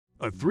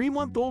A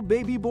 3-month-old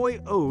baby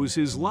boy owes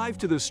his life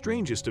to the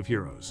strangest of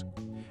heroes.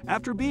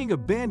 After being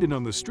abandoned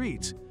on the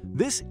streets,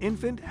 this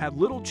infant had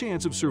little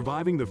chance of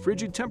surviving the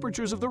frigid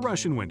temperatures of the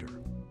Russian winter.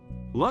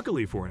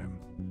 Luckily for him,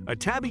 a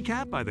tabby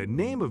cat by the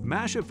name of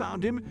Masha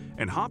found him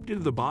and hopped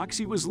into the box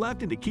he was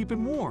left in to keep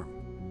him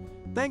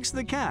warm. Thanks to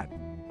the cat,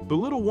 the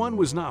little one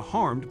was not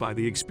harmed by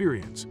the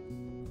experience.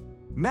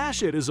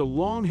 Masha is a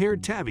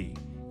long-haired tabby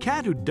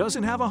cat who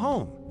doesn't have a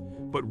home,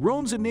 but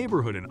roams a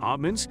neighborhood in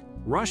Obninsk,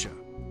 Russia.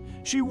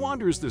 She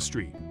wanders the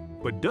street,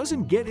 but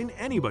doesn't get in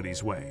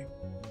anybody's way.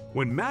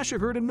 When Masha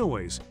heard a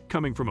noise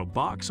coming from a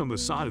box on the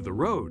side of the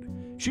road,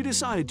 she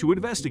decided to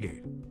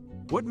investigate.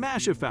 What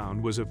Masha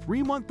found was a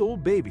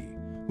 3-month-old baby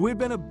who had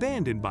been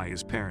abandoned by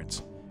his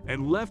parents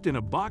and left in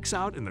a box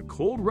out in the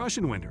cold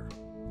Russian winter.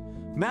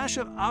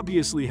 Masha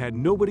obviously had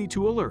nobody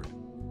to alert,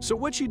 so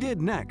what she did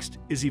next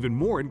is even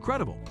more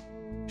incredible.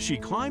 She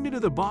climbed into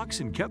the box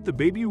and kept the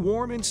baby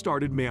warm and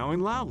started meowing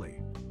loudly.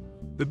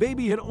 The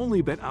baby had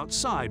only been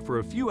outside for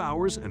a few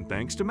hours, and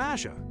thanks to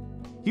Masha,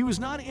 he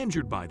was not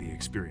injured by the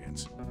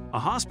experience, a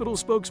hospital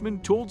spokesman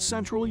told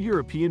Central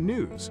European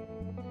News.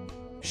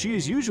 She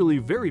is usually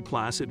very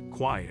placid,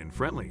 quiet, and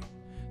friendly,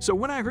 so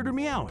when I heard her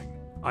meowing,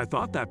 I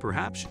thought that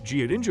perhaps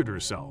she had injured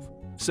herself,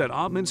 said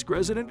Obninsk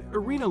resident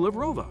Irina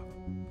Lavrova.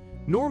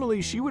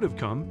 Normally, she would have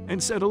come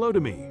and said hello to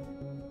me.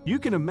 You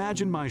can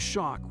imagine my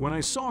shock when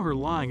I saw her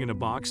lying in a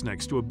box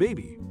next to a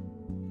baby.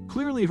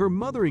 Clearly, her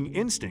mothering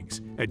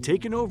instincts had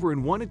taken over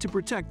and wanted to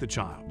protect the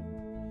child.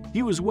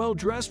 He was well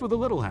dressed with a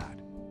little hat,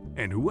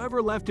 and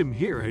whoever left him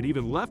here had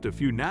even left a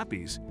few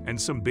nappies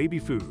and some baby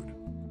food.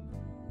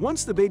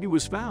 Once the baby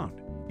was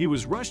found, he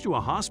was rushed to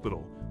a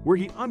hospital where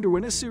he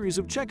underwent a series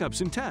of checkups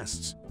and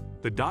tests.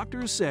 The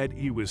doctors said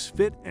he was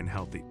fit and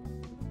healthy.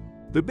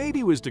 The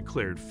baby was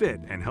declared fit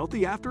and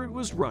healthy after it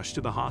was rushed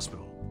to the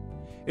hospital.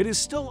 It is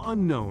still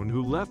unknown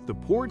who left the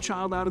poor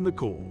child out in the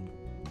cold.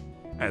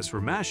 As for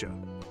Masha,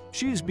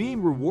 she is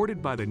being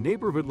rewarded by the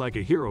neighborhood like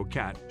a hero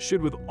cat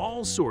should with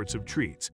all sorts of treats